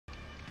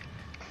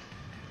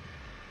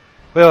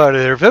Well, howdy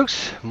there,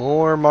 folks.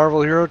 More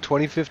Marvel Hero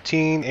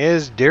 2015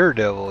 as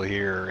Daredevil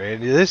here,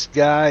 and this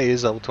guy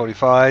is level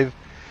 25.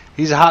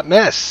 He's a hot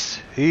mess.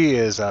 He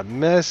is a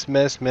mess.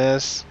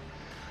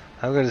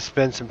 I'm going to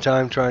spend some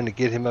time trying to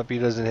get him up. He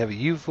doesn't have a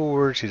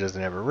U-Force. He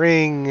doesn't have a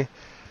ring.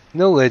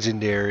 No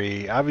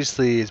legendary.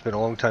 Obviously, it's been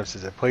a long time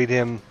since I played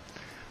him.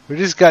 We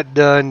just got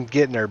done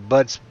getting our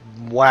butts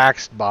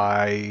waxed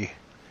by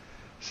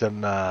some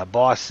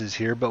bosses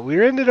here, but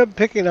we ended up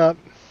picking up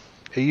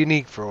a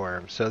unique for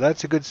him, so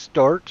that's a good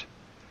start.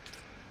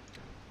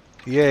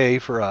 Yay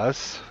for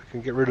us. We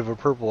can get rid of a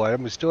purple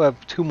item. We still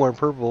have 2 more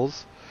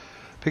purples.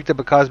 Picked up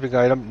a cosmic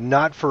item,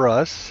 not for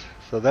us,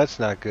 so that's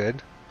not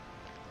good.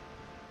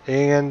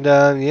 And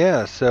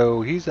yeah,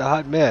 so he's a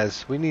hot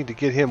mess. We need to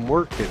get him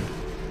working.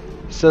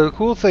 So the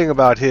cool thing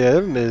about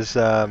him is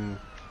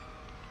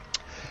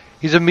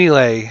he's a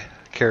melee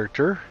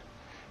character.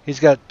 He's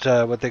got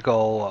what they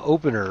call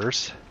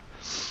openers.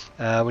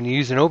 When you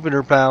use an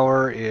opener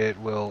power, it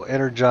will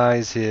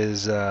energize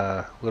his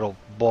little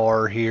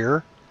bar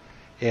here.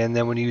 And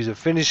then when you use a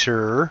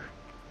finisher,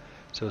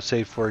 so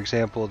say for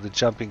example the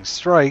jumping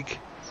strike,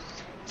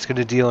 it's going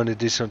to deal an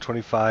additional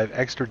 25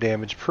 extra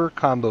damage per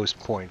combo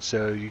point.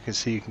 So you can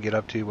see you can get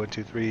up to 1,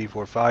 2, 3,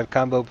 4, 5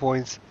 combo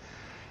points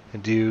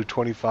and do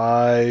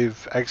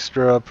 25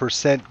 extra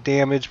 %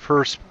 damage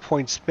per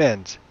point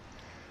spent.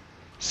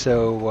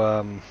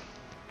 So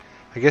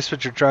I guess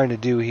what you're trying to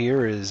do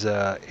here is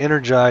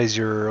energize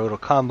your little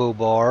combo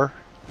bar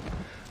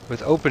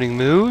with opening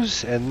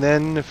moves, and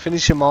then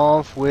finish him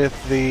off with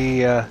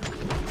the.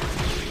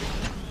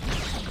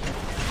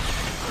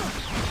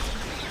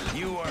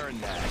 You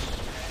earned that.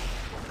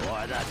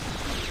 Boy, that.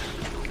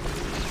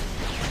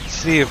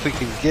 See if we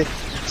can get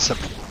some.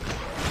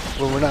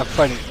 When we're not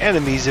fighting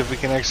enemies, if we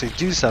can actually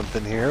do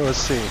something here. Let's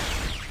see.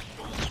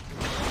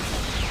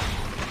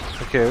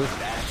 Okay.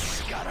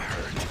 That's gotta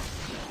hurt.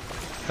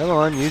 Come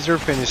on, use our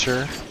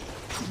finisher.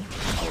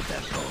 Hold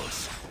that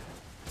pose.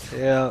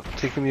 Yeah,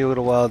 taking me a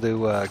little while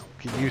to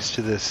get used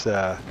to this,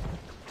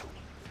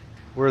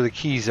 where the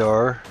keys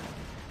are.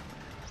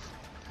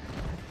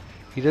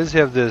 He does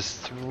have this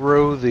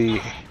throw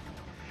the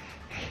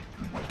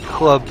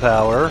club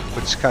power,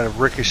 which kind of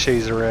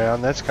ricochets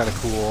around. That's kind of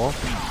cool.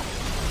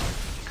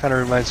 Kind of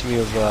reminds me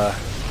of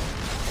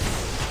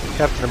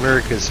Captain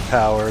America's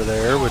power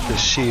there with the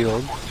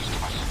shield.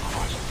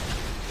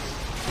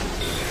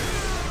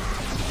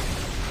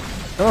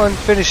 Come on,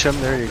 finish him.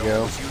 There you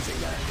go.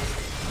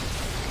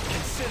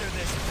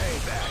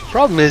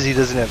 Problem is he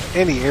doesn't have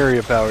any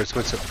area powers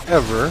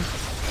whatsoever.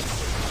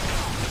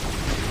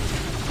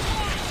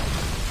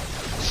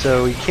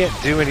 So he can't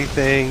do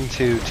anything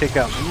to take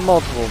out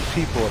multiple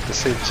people at the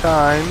same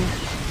time.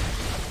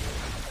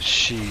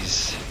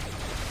 Jeez.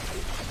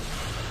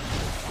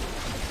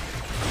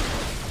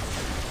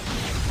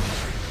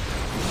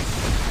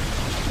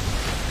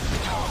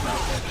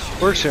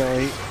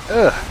 Fortunately,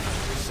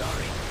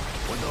 Sorry.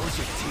 Were those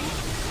your teeth?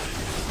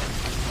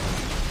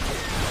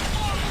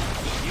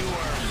 You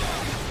earned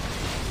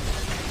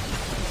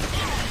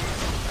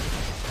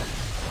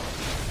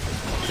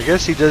that. I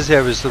guess he does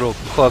have his little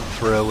club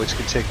throw, which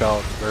can take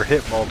out or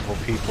hit multiple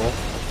people.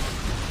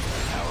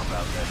 How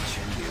about that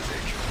chin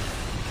music?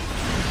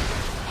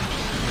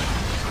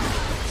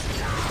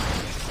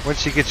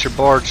 Once you get your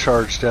bar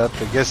charged up,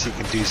 I guess he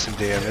can do some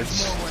damage.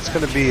 It's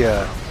gonna be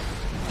a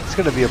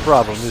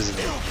problem, isn't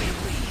it?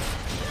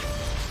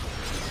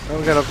 Well,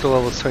 we got up to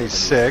level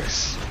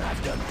 26.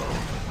 I've done both.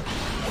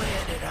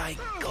 Where did I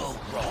go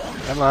wrong?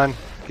 Come on,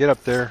 get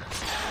up there.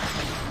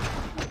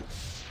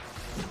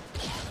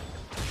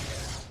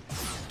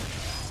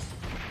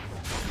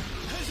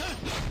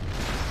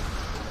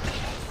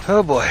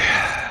 Oh boy.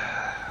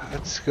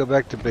 Let's go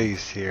back to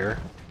base here.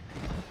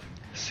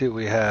 See what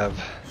we have.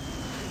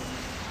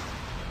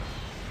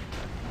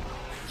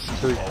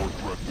 So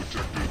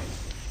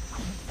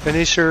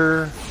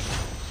finisher,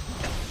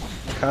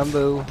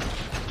 combo,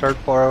 start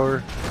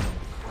power.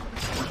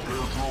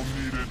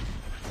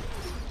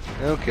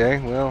 Okay,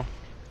 well,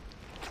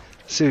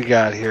 let's see what we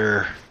got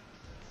here.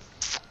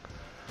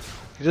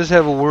 He does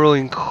have a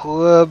whirling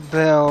club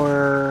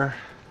power.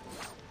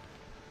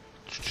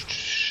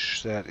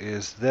 That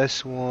is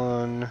this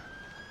one.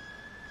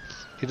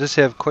 He does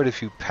have quite a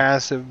few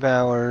passive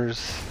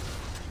powers.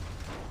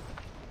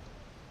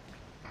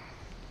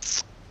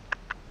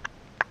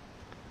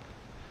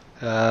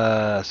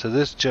 So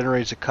this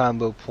generates a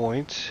combo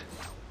point.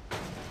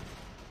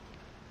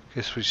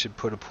 Guess we should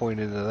put a point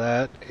into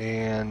that,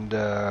 and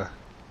I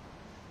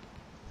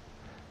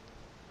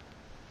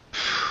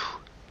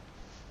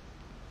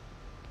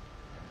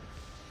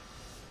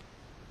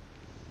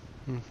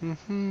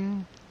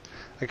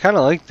kind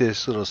of like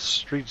this little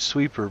street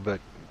sweeper, but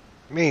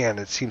man,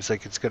 it seems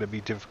like it's going to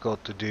be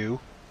difficult to do.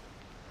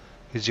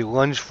 Because you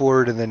lunge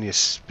forward and then you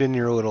spin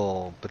your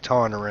little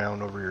baton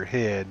around over your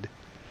head.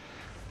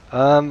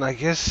 I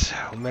guess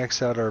we'll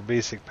max out our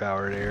basic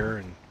power there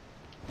and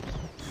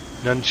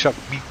nunchuck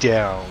beat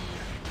down.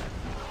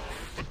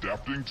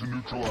 Adapting to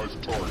neutralize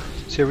target.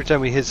 So every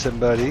time we hit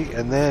somebody,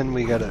 and then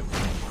we gotta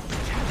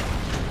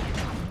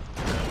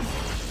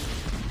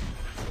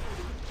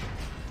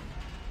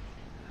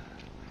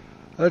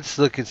Let's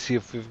look and see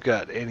if we've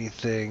got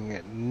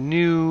anything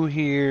new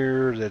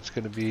here that's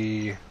going to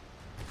be...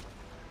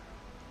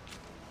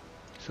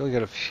 So we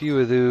got a few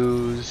of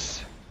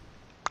those.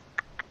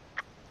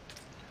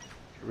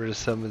 Get rid of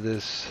some of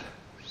this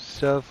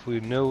stuff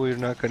we know we're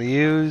not going to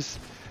use.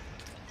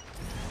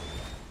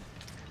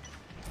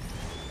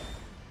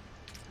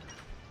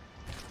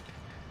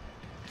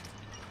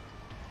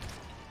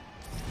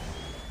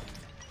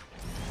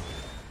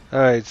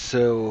 Alright,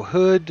 so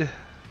hood,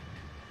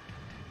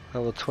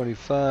 level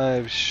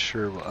 25,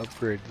 sure, we'll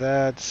upgrade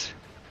that.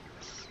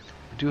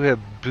 We do have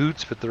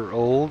boots, but they're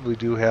old. We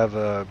do have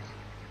a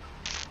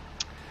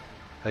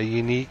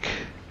unique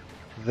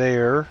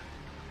there,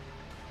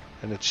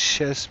 and a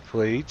chest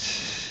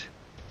plate.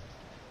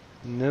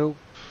 Nope.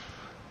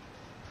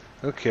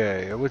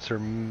 Okay, what's her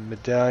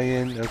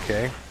medallion?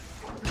 Okay.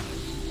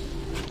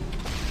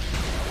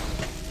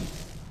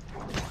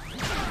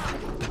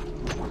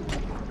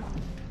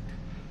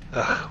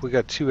 Ugh, we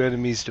got two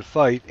enemies to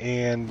fight,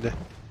 and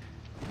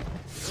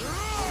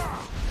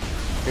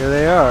here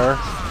they are.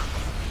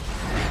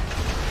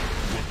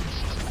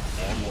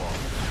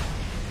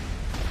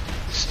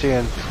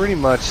 Stand pretty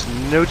much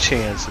no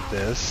chance at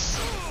this.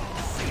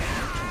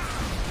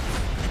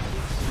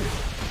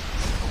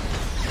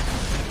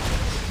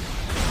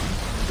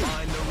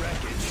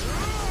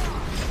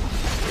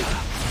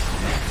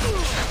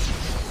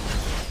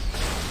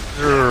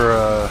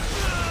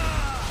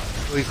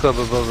 Glee Club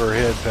above her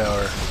head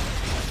power.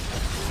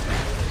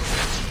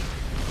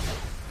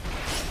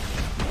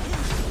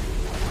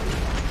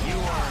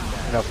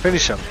 Now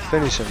finish him.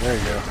 Finish him. There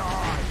you go.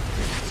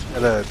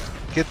 Gotta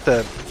get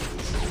the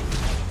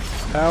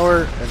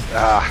power, and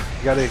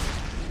you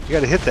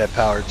gotta hit that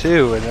power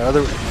too, and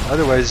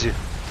otherwise you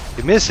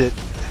miss it.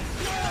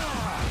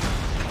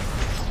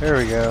 There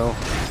we go.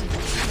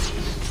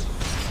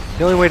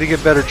 The only way to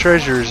get better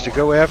treasure is to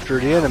go after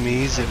the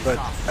enemies, but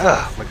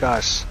oh my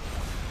gosh,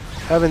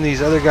 having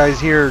these other guys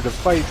here to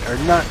fight are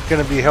not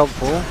going to be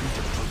helpful.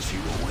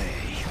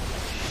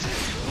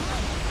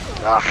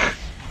 Ah,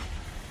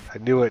 I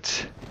knew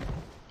it.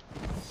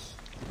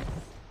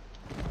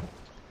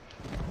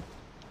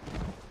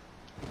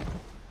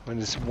 When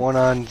it's 1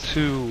 on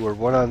 2 or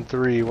 1 on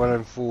 3, 1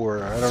 on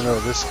 4, I don't know.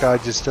 This guy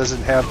just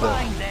doesn't have the.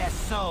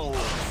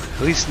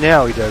 At least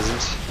now he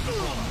doesn't.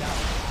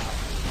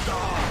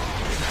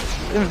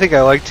 I didn't think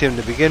I liked him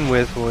to begin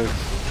with when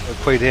I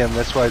played him.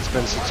 That's why it's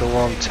been such a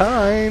long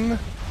time.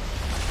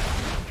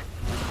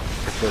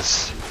 If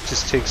this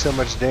just takes so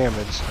much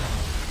damage.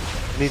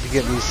 I need to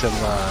get me some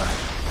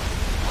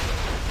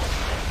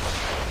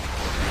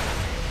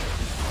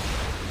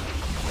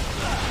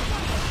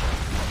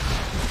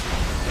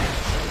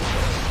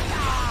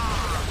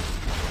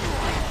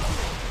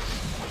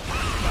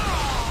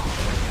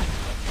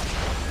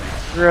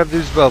grab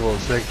these bubbles,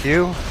 thank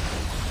you.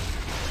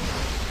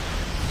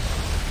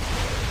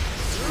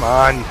 Come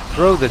on,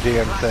 throw the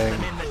damn thing.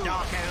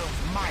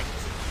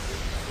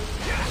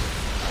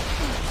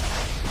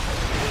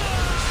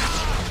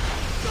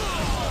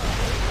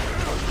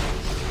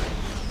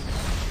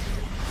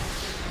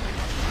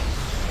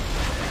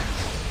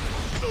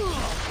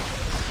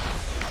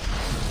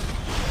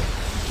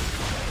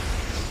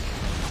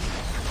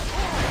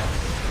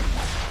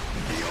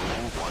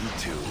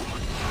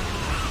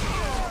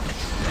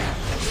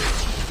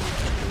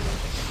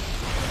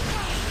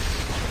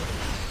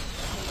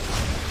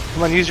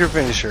 Come on, use your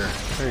finisher.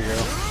 There you go.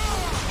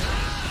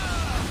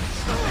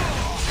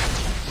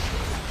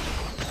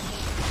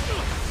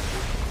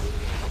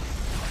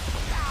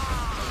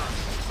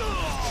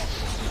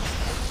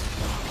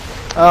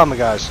 Oh my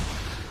gosh.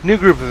 New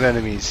group of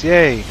enemies.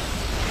 Yay.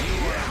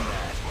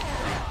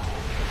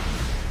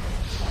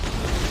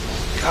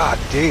 God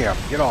damn.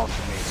 Get off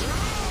of me.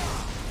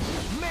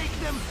 Make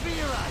them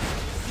fear us,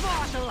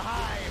 mortal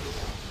hive.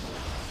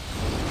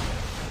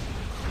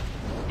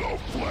 The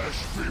flesh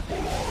people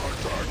are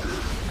attacking.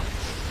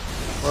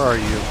 Where are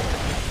you?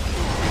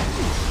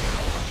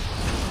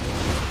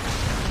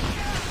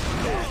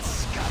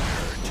 That's gotta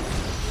hurt.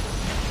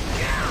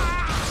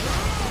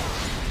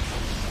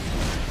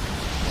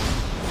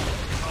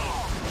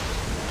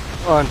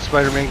 Come on,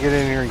 Spider-Man, get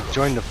in here and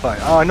join the fight.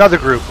 Oh, another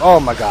group. Oh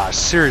my gosh,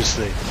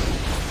 seriously.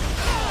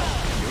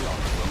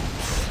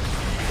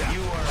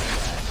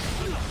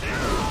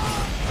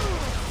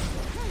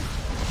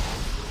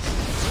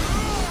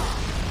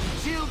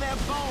 Chill their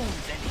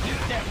bones and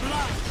eat their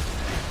blood.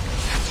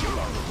 Chill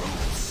on the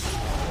ropes.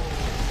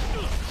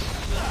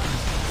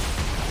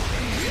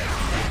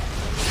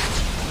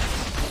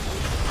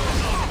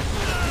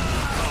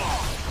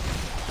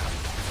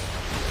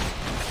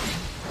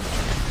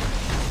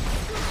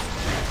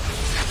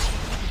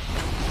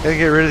 Gotta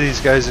get rid of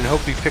these guys and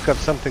hope we pick up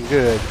something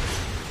good.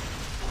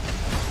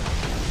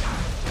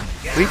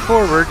 Leap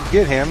forward,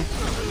 get him.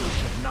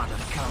 Should not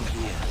have come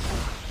here.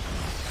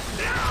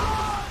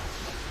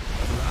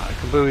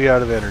 Completely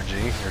out of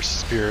energy, or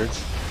spirits.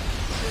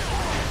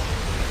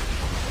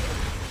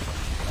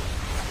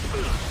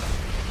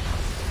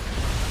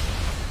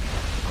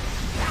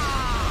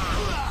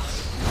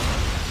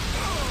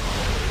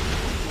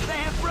 They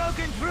have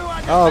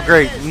Oh,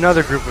 great.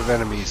 Another group of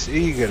enemies.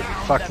 You gotta be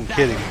fucking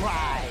kidding me.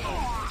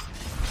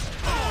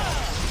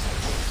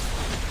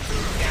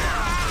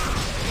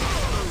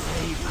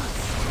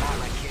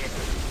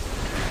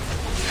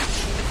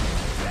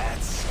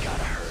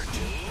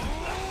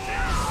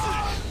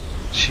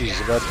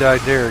 Jeez, about died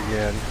there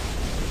again.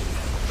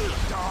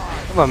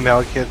 Come on,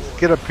 Malekith.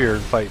 Get up here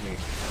and fight me.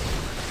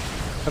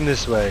 Come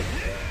this way.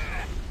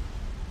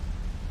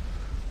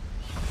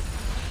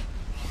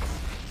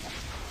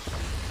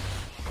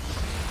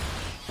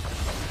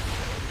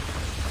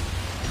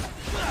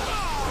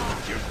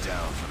 You're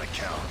down for the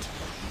count.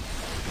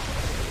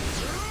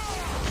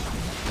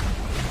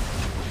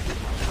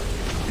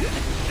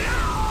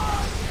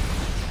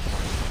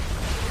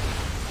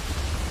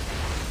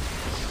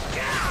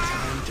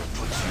 Time to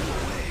put you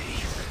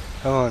away.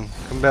 Come on.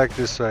 Come back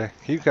this way.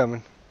 Keep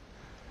coming.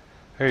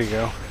 There you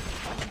go.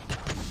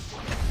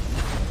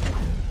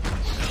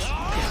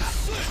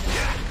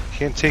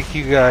 Can't take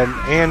you guys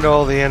and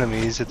all the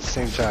enemies at the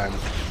same time.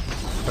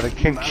 But I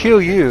can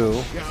kill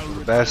you,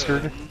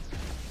 bastard.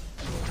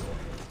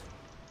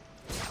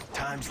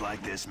 Times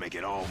like this make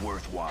it all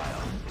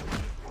worthwhile.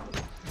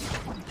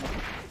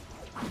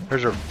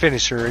 There's our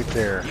finisher right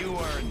there. You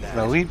earned that.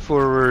 Now lead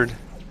forward.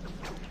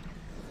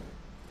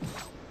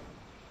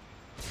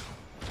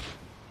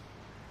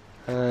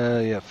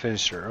 Yeah,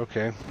 finisher.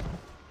 Okay.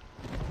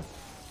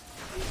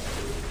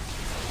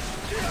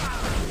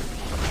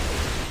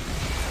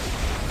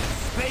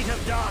 Fate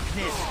of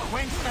darkness,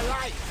 quench the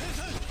light.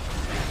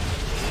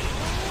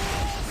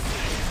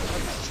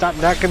 Stop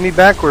knocking me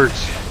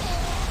backwards.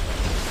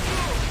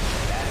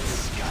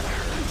 That's gotta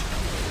hurt.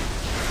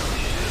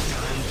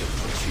 Time to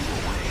put you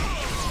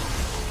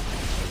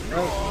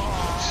away.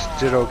 Oh,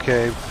 did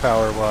okay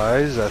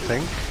power-wise, I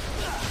think.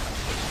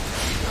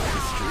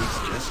 The streets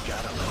just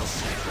got a little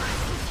safer.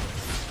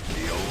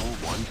 The old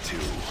 1-2.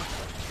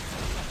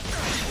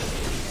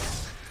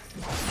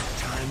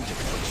 Time to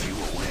put you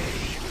away.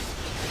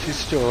 He's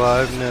still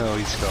alive? No,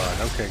 he's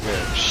gone. Okay,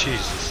 good.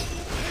 Jesus.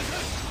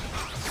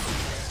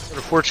 Got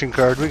a fortune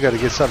card. We got to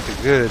get something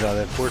good on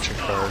that fortune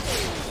card.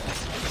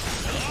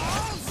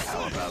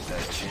 How about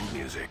that chin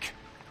music?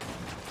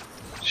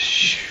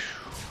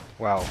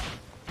 Wow.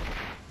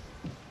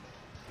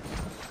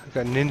 I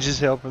got ninjas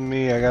helping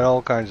me. I got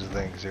all kinds of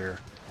things here.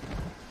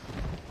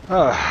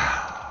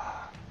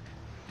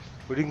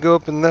 We didn't go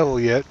up in level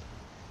yet.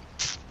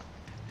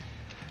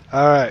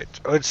 Alright,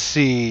 let's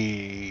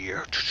see.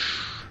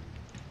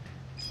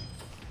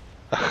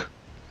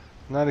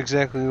 Not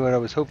exactly what I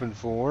was hoping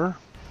for.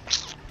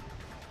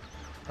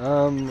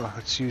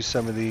 Let's use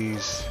some of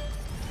these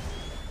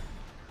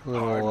Hard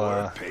little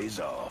work pays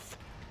off.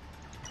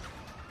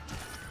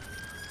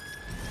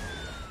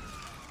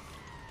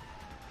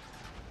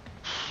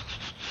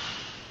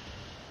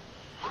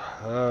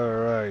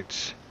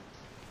 Alright.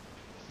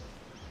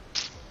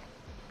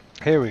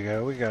 Here we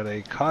go. We got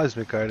a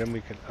cosmic item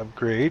we can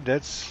upgrade.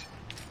 That's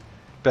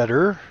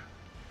better.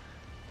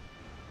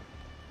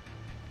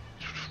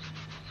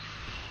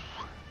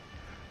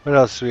 What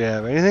else do we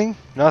have? Anything?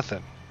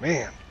 Nothing.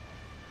 Man.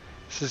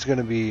 This is going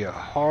to be a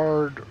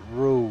hard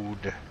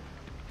road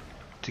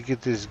to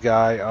get this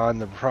guy on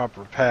the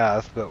proper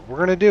path, but we're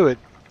going to do it.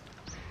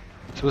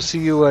 So we'll see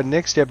you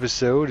next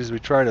episode as we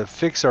try to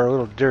fix our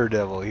little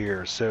Daredevil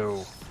here.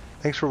 So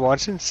thanks for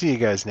watching. See you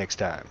guys next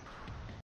time.